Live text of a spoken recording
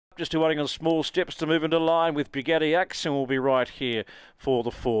just waiting on small steps to move into line with Bugatti Axe, and we'll be right here for the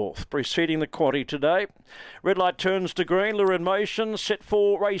 4th. Preceding the quaddie today. Red light turns to green, lure in motion, set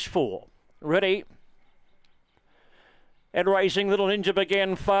for race 4. Ready. And racing, Little Ninja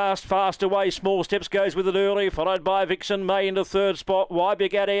began fast away. Small Steps goes with it early, followed by Vixen May into 3rd spot. Why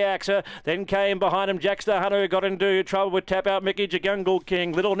Bugatti Axa? Then came behind him Jax the Hunter, got into trouble with Tap Out Mickey, Jagungle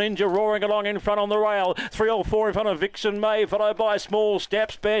King. Little Ninja roaring along in front on the rail. 3 or 4 in front of Vixen May, followed by Small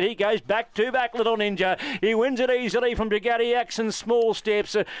Steps. But he goes back to back, Little Ninja. He wins it easily from Bugatti Axa and Small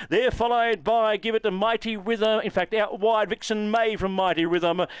Steps. They're followed by Give It to Mighty Rhythm. In fact, out wide, Vixen May from Mighty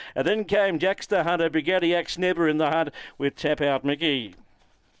Rhythm. And then came Jax the Hunter, Bugatti Axa never in the hunt with Tap Out Mickey.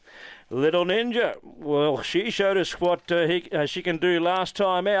 Little Ninja, well, she showed us what she can do last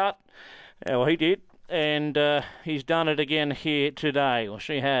time out. Well, he did, and he's done it again here today. Well,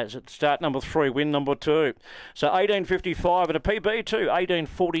 she has. At start number 3, win number 2. So 18.55 at a PB too.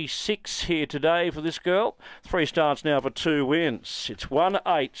 18.46 here today for this girl. 3 starts now for 2 wins. It's 1,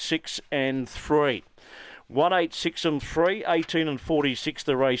 8, 6 and 3. 1, 8, 6 and 3, 18.46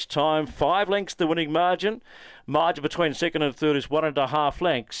 the race time. 5 lengths the winning margin. Margin between 2nd and 3rd is 1.5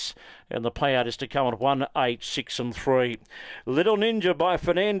 lengths. And the payout is to come at 1, 8, 6 and 3. Little Ninja by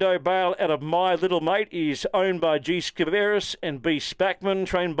Fernando Bale out of My Little Mate is owned by G. Scaveris and B. Spackman,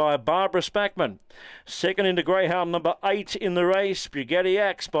 trained by Barbara Spackman. Second into Greyhound number 8 in the race, Bugatti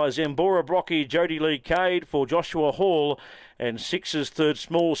Axe by Zambora Brocky, Jody Lee Cade for Joshua Hall. And 6's 3rd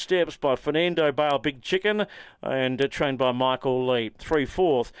Small Steps by Fernando Bale Big Chicken and trained by Michael Lee. 3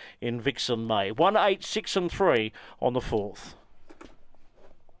 4th in Vixen May. 1, 8, 6 and 3 on the 4th.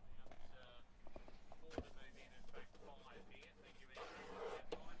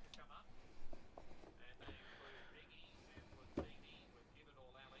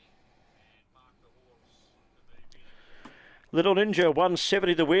 Little Ninja,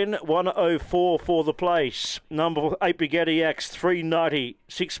 170 to win, 104 for the place. Number 8, Bugatti Axe, 390.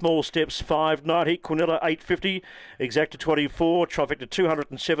 6 Small Steps, 590. Quinella, 850. Exacta, 24. Trifecta,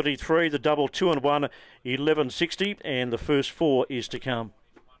 273. The double, 2 and 1, 1160. And the first 4 is to come.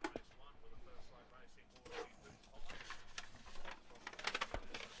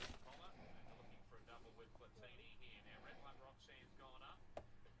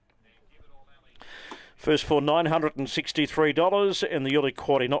 First for $963 and the early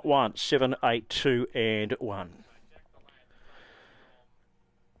quaddie, not once, 7, 8, 2 and 1.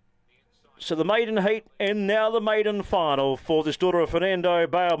 So the maiden heat and now the maiden final for this daughter of Fernando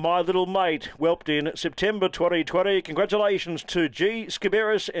Bale, My Little Mate, whelped in September 2020. Congratulations to G.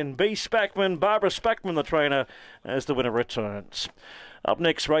 Scaberis and B. Spackman, Barbara Spackman, the trainer, as the winner returns. Up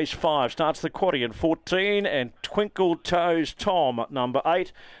next, race 5 starts the quaddie at 14 and Twinkle Toes Tom, number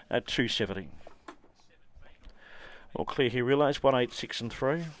 8 at 270. All clear here, relays, 1, 8, 6 and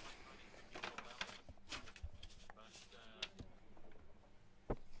 3.